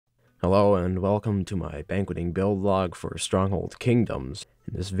Hello and welcome to my banqueting build log for Stronghold Kingdoms.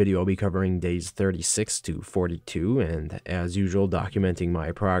 In this video I'll be covering days 36 to 42 and as usual documenting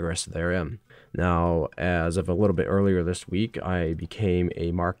my progress therein. Now as of a little bit earlier this week I became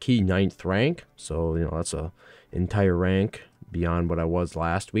a Marquis 9th rank, so that's a entire rank beyond what I was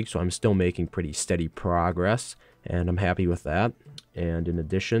last week, so I'm still making pretty steady progress and I'm happy with that. And in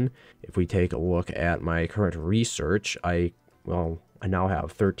addition, if we take a look at my current research, I now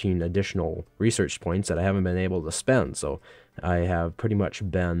have 13 additional research points that I haven't been able to spend, so I have pretty much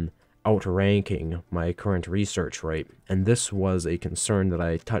been outranking my current research rate. And this was a concern that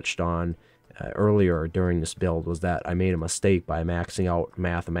I touched on earlier during this build, was that I made a mistake by maxing out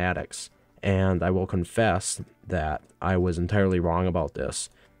mathematics. And I will confess that I was entirely wrong about this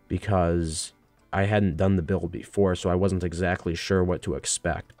because I hadn't done the build before, so I wasn't exactly sure what to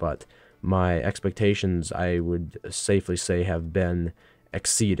expect, but my expectations, I would safely say, have been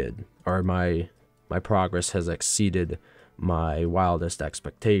exceeded, or my progress has exceeded my wildest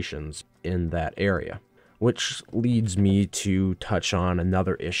expectations in that area. Which leads me to touch on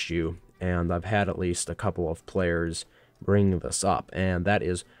another issue, and I've had at least a couple of players bring this up, and that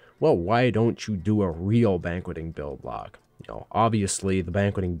is, well, why don't you do a real banqueting build log? Obviously the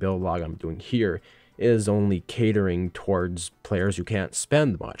banqueting build log I'm doing here is only catering towards players who can't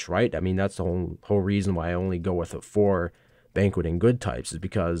spend much, right? I mean, that's the whole reason why I only go with the 4 banqueting good types, is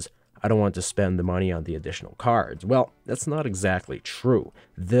because I don't want to spend the money on the additional cards. Well, that's not exactly true.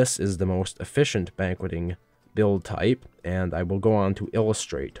 This is the most efficient banqueting build type, and I will go on to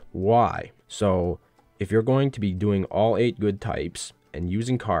illustrate why. So, if you're going to be doing all 8 good types and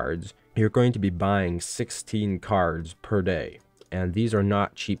using cards, you're going to be buying 16 cards per day. And these are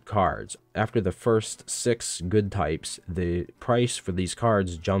not cheap cards. After the first 6 good types, the price for these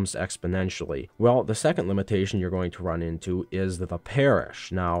cards jumps exponentially. Well, the second limitation you're going to run into is the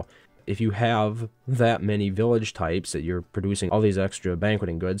parish. Now, if you have that many village types that you're producing all these extra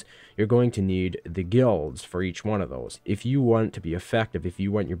banqueting goods, you're going to need the guilds for each one of those. If you want to be effective, if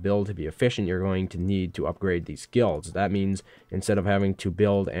you want your build to be efficient, you're going to need to upgrade these guilds. That means instead of having to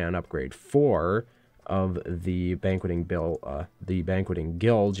build and upgrade 4 of the banqueting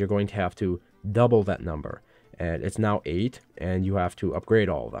guilds, you're going to have to double that number, and it's now 8, and you have to upgrade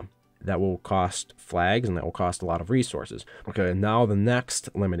all of them. That will cost flags, and that will cost a lot of resources. Okay, now the next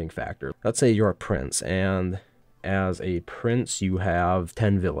limiting factor. Let's say you're a prince, and as a prince you have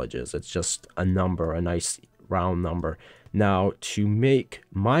 10 villages. It's just a number, a nice round number. Now, to make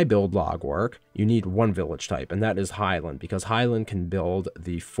my build log work, you need 1 village type, and that is Highland, because Highland can build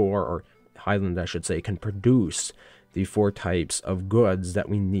the 4, or Highland, I should say, can produce the 4 types of goods that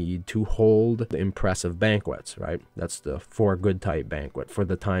we need to hold the impressive banquets, right? That's the 4 good type banquet for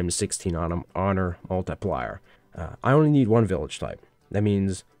the times 16 honor multiplier. I only need 1 village type. That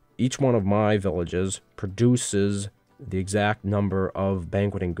means each one of my villages produces the exact number of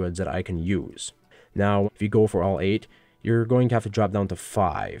banqueting goods that I can use. Now, if you go for all 8, you're going to have to drop down to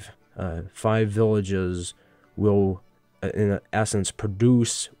 5. 5 villages will, in essence,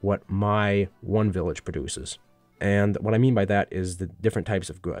 produce what my 1 village produces. And what I mean by that is the different types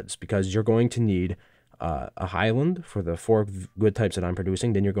of goods, because you're going to need a highland for the 4 good types that I'm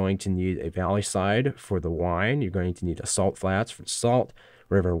producing. Then you're going to need a valley side for the wine. You're going to need a salt flats for the salt,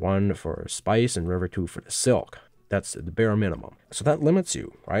 river 1 for spice, and river 2 for the silk. That's the bare minimum. So that limits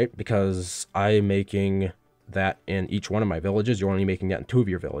you, right? Because I'm making that in each one of my villages. You're only making that in 2 of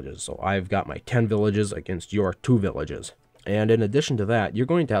your villages. So I've got my 10 villages against your 2 villages. And in addition to that, you're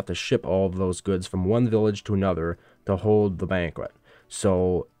going to have to ship all of those goods from one village to another to hold the banquet.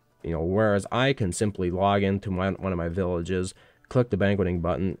 So, whereas I can simply log into one of my villages, click the banqueting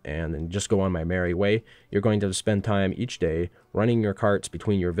button, and then just go on my merry way, you're going to have to spend time each day running your carts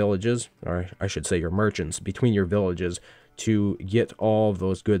between your villages, or I should say your merchants, between your villages to get all of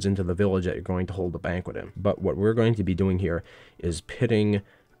those goods into the village that you're going to hold the banquet in. But what we're going to be doing here is pitting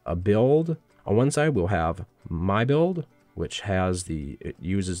a build. On one side, we'll have my build, which it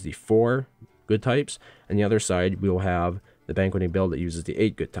uses the 4 good types, and the other side we'll have the banqueting build that uses the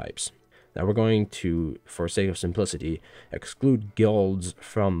 8 good types. Now we're going to, for sake of simplicity, exclude guilds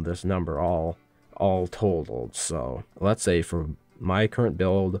from this number all totaled. So let's say for my current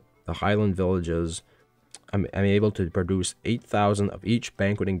build, the Highland villages, I'm able to produce 8,000 of each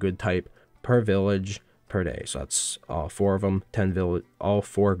banqueting good type per village per day. So that's all 4 of them, all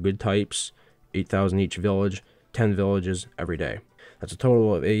 4 good types, 8,000 each village, 10 villages every day. That's a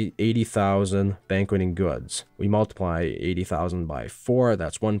total of 80,000 banqueting goods. We multiply 80,000 by 4,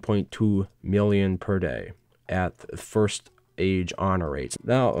 that's 1.2 million per day at the first age honor rates.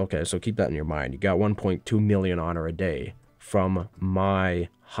 Now, okay, so keep that in your mind. You got 1.2 million honor a day from my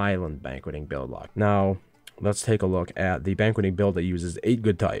Highland banqueting build log. Now, let's take a look at the banqueting build that uses 8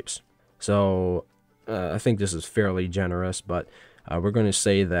 good types. So, I think this is fairly generous, but we're going to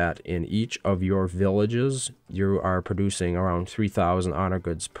say that in each of your villages, you are producing around 3,000 honor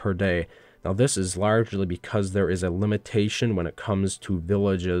goods per day. Now, this is largely because there is a limitation when it comes to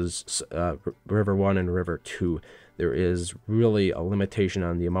villages, River 1 and River 2. There is really a limitation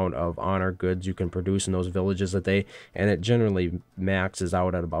on the amount of honor goods you can produce in those villages a day, and it generally maxes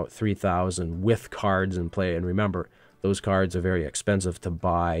out at about 3,000 with cards in play. And remember, those cards are very expensive to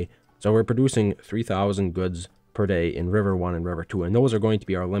buy. So we're producing 3,000 goods per day in River 1 and River 2, and those are going to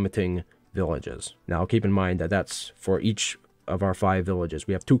be our limiting villages. Now, keep in mind that that's for each of our 5 villages.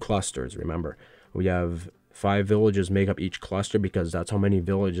 We have 2 clusters, remember. We have 5 villages make up each cluster because that's how many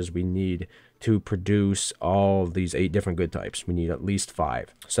villages we need to produce all these 8 different good types. We need at least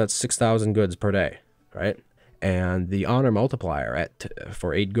 5. So that's 6,000 goods per day, right? And the honor multiplier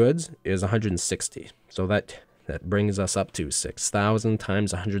for 8 goods is 160. So that brings us up to 6,000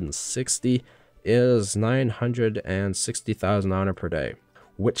 times 160 is 960,000 honor per day,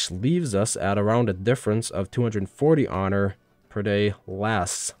 which leaves us at around a difference of 240 honor per day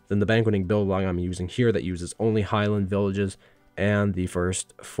less than the banqueting build log I'm using here that uses only Highland villages and the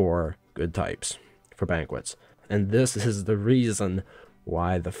first 4 good types for banquets. And this is the reason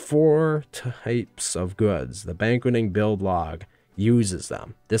why the 4 types of goods, the banqueting build log uses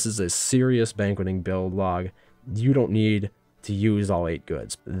them. This is a serious banqueting build log. You don't need to use all 8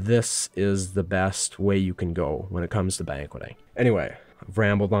 goods. This is the best way you can go when it comes to banqueting. Anyway, I've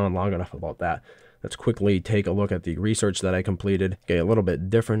rambled on long enough about that. Let's quickly take a look at the research that I completed. Okay, a little bit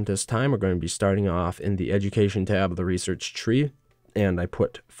different this time. We're going to be starting off in the education tab of the research tree, and I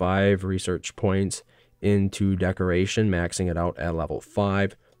put 5 research points into decoration, maxing it out at level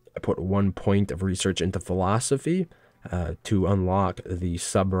 5. I put 1 point of research into philosophy to unlock the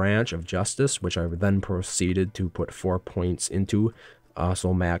sub-branch of justice, which I then proceeded to put 4 points into,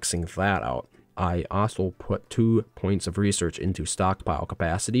 also maxing that out. I also put 2 points of research into stockpile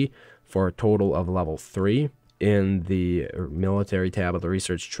capacity for a total of level 3. In the military tab of the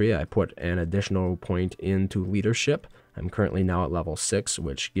research tree, I put an additional point into leadership. I'm currently now at level 6,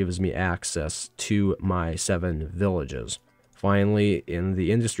 which gives me access to my 7 villages. Finally, in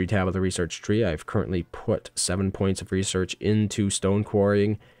the industry tab of the research tree, I've currently put 7 points of research into stone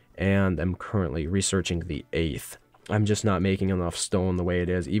quarrying, and I'm currently researching the 8th. I'm just not making enough stone the way it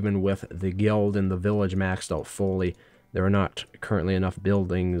is. Even with the guild and the village maxed out fully, there are not currently enough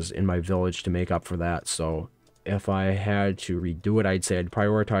buildings in my village to make up for that. So if I had to redo it, I'd say I'd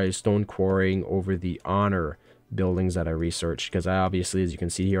prioritize stone quarrying over the honor buildings that I researched, because obviously, as you can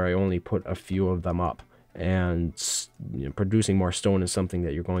see here, I only put a few of them up. And producing more stone is something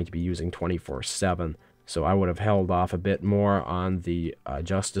that you're going to be using 24/7. So I would have held off a bit more on the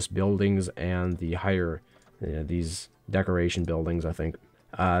justice buildings and the higher, these decoration buildings, I think.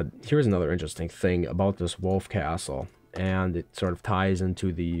 Here's another interesting thing about this wolf castle, and it sort of ties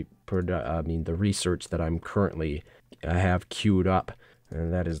into the research that I'm currently have queued up,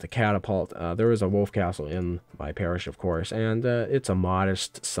 and that is the catapult. There is a wolf castle in my parish, of course, and it's a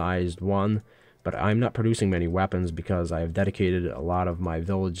modest-sized one. But I'm not producing many weapons because I've dedicated a lot of my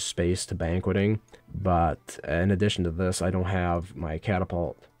village space to banqueting. But in addition to this, I don't have my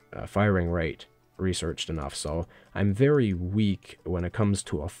catapult firing rate researched enough. So I'm very weak when it comes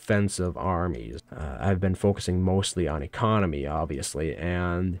to offensive armies. I've been focusing mostly on economy, obviously,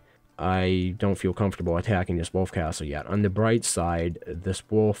 and I don't feel comfortable attacking this wolf castle yet. On the bright side, this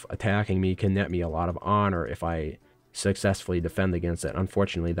wolf attacking me can net me a lot of honor if I successfully defend against it.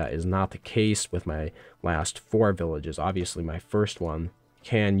 Unfortunately, that is not the case with my last 4 villages. Obviously, my first one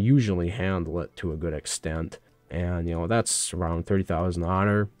can usually handle it to a good extent, and that's around 30,000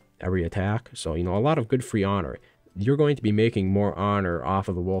 honor every attack. So a lot of good free honor. You're going to be making more honor off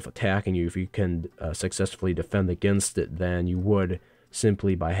of the wolf attacking you if you can successfully defend against it than you would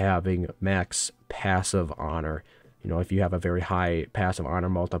simply by having max passive honor. If you have a very high passive honor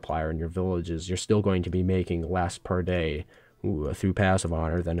multiplier in your villages, you're still going to be making less per day through passive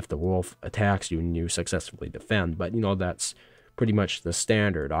honor than if the wolf attacks you and you successfully defend. But that's pretty much the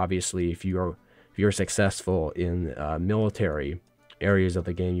standard. Obviously, if you're successful in military areas of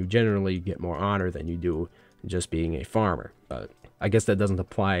the game, you generally get more honor than you do just being a farmer. But I guess that doesn't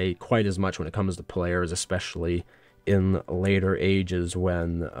apply quite as much when it comes to players, especially in later ages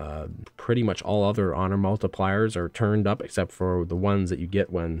when pretty much all other honor multipliers are turned up except for the ones that you get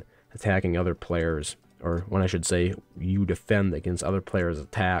when attacking other players or when I should say you defend against other players'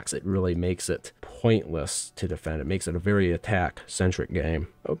 attacks, it really makes it pointless to defend. It makes it a very attack-centric game.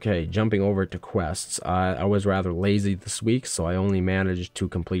 Okay, jumping over to quests. I was rather lazy this week, so I only managed to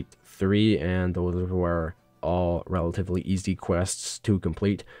complete 3, and those were all relatively easy quests to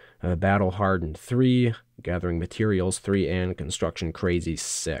complete. Battle Hardened 3, Gathering Materials 3, and Construction Crazy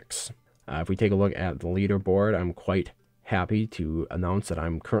 6. If we take a look at the leaderboard, I'm quite happy to announce that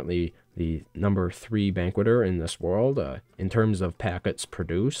I'm currently the number 3 banqueter in this world in terms of packets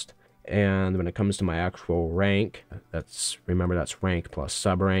produced. And when it comes to my actual rank, remember that's rank plus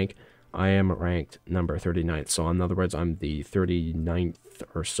sub-rank, I am ranked number 39th. So in other words, I'm the 39th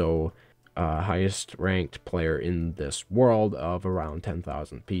or so highest ranked player in this world of around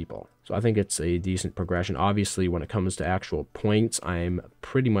 10,000 people. So I think it's a decent progression. Obviously, when it comes to actual points, I'm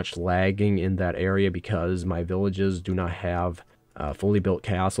pretty much lagging in that area because my villages do not have fully built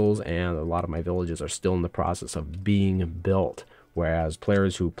castles, and a lot of my villages are still in the process of being built. Whereas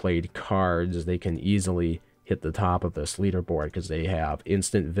players who played cards, they can easily hit the top of this leaderboard because they have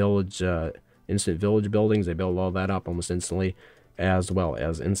instant village buildings. They build all that up almost instantly, as well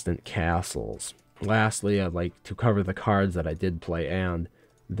as instant castles. Lastly, I'd like to cover the cards that I did play, and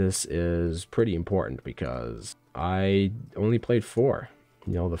this is pretty important because I only played 4.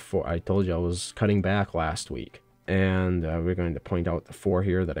 You know, the 4 I told you I was cutting back last week, and we're going to point out the 4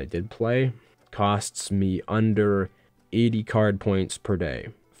 here that I did play. Costs me under 80 card points per day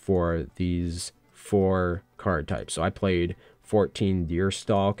for these 4 card types. So I played 14 deer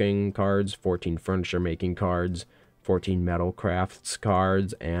stalking cards, 14 furniture making cards, 14 metal crafts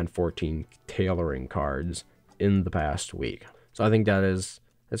cards, and 14 tailoring cards in the past week. So I think that's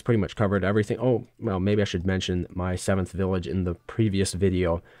pretty much covered everything. Oh, well, maybe I should mention my 7th village. In the previous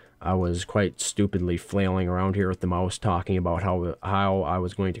video, I was quite stupidly flailing around here with the mouse talking about how I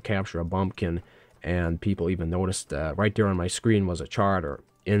was going to capture a bumpkin, and people even noticed right there on my screen was a charter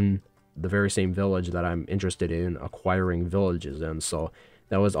in the very same village that I'm interested in acquiring villages in. So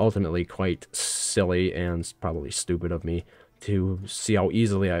that was ultimately quite silly and probably stupid of me to see how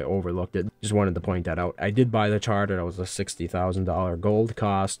easily I overlooked it. Just wanted to point that out. I did buy the charter. That was a $60,000 gold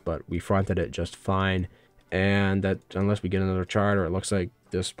cost, but we fronted it just fine. And that unless we get another charter, it looks like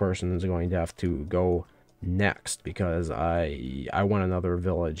this person is going to have to go next because I want another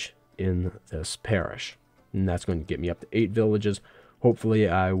village in this parish. And that's going to get me up to 8 villages. Hopefully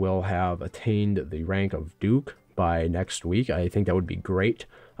I will have attained the rank of Duke by next week. I think that would be great.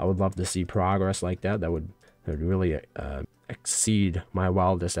 I would love to see progress like that. That would really exceed my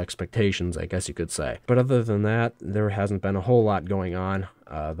wildest expectations, I guess you could say. But other than that, there hasn't been a whole lot going on.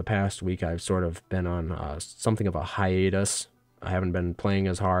 The past week I've sort of been on something of a hiatus. I haven't been playing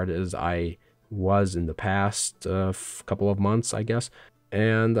as hard as I was in the past couple of months, I guess.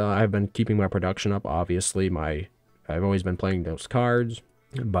 And I've been keeping my production up. Obviously, I've always been playing those cards,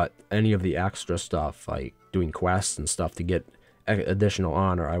 but any of the extra stuff, like doing quests and stuff to get additional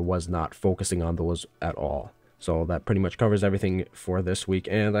honor, I was not focusing on those at all. So that pretty much covers everything for this week,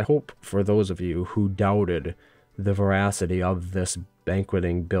 and I hope for those of you who doubted the veracity of this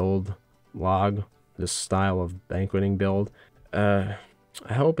banqueting build log, this style of banqueting build, I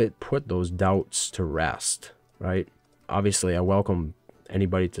hope it put those doubts to rest, right? Obviously, I welcome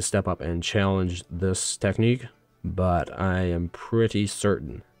anybody to step up and challenge this technique, but I am pretty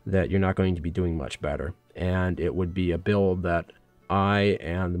certain that you're not going to be doing much better, and it would be a build that I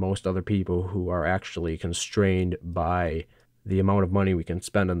and most other people who are actually constrained by the amount of money we can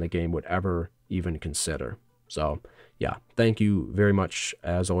spend on the game would ever even consider. So yeah, thank you very much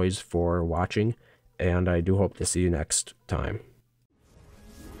as always for watching, and I do hope to see you next time.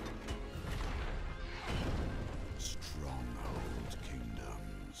 Stronghold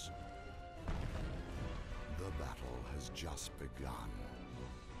Kingdoms. The battle has just begun.